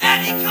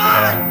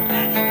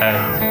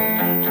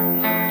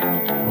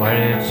Where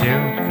did you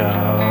go?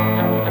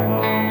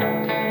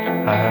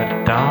 I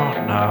don't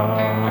know.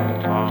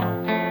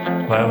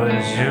 Where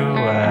was you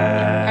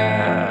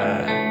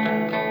at?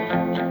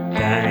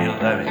 Damn, you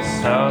left me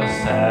so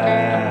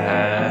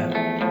sad.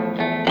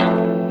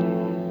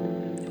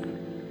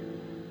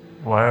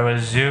 Where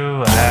was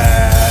you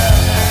at?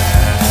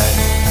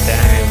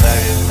 Damn, you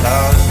left me so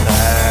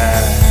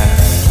sad.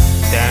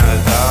 Damn,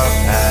 it's all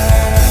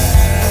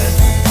past.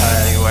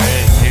 Like, where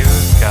did you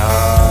go?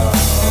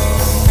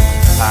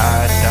 I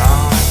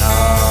don't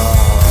know.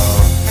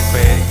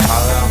 Quit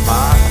calling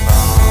my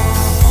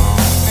phone.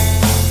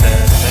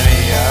 Just leave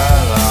me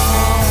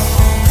alone.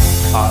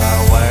 All I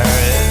wear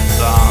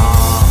is on.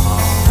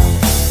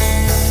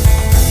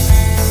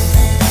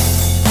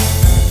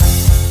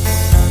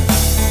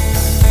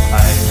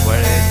 Like,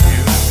 where did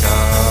you go?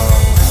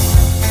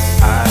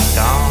 I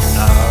don't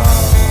know.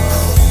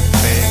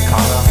 Quit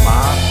calling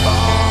my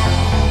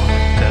phone.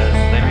 Just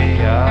leave me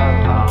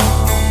alone.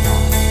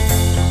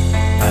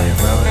 Like,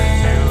 where was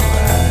you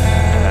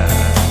at?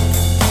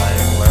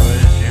 Like, where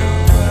was you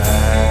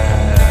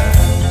at?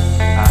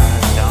 I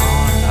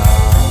don't know.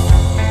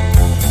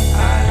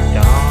 I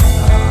don't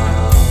know.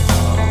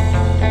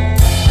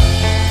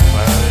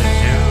 Where was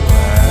you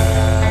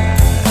at?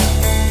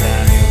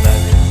 Damn, you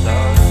left me so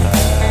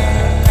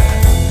sad.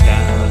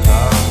 Damn, it was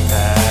all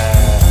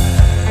bad.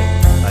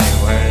 Like,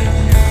 where did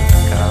you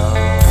go?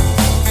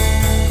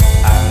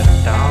 I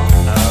don't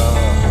know.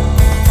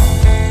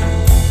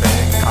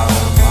 Been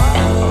calling my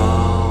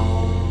phone.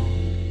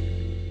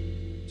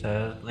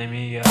 Just leave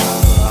me alone.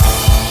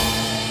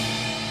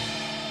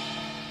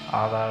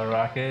 All I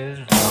rock is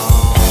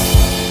wrong.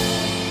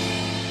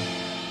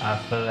 I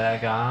feel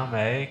like I'm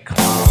a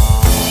clone.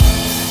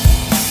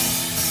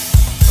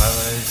 Where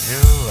was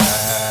you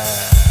at?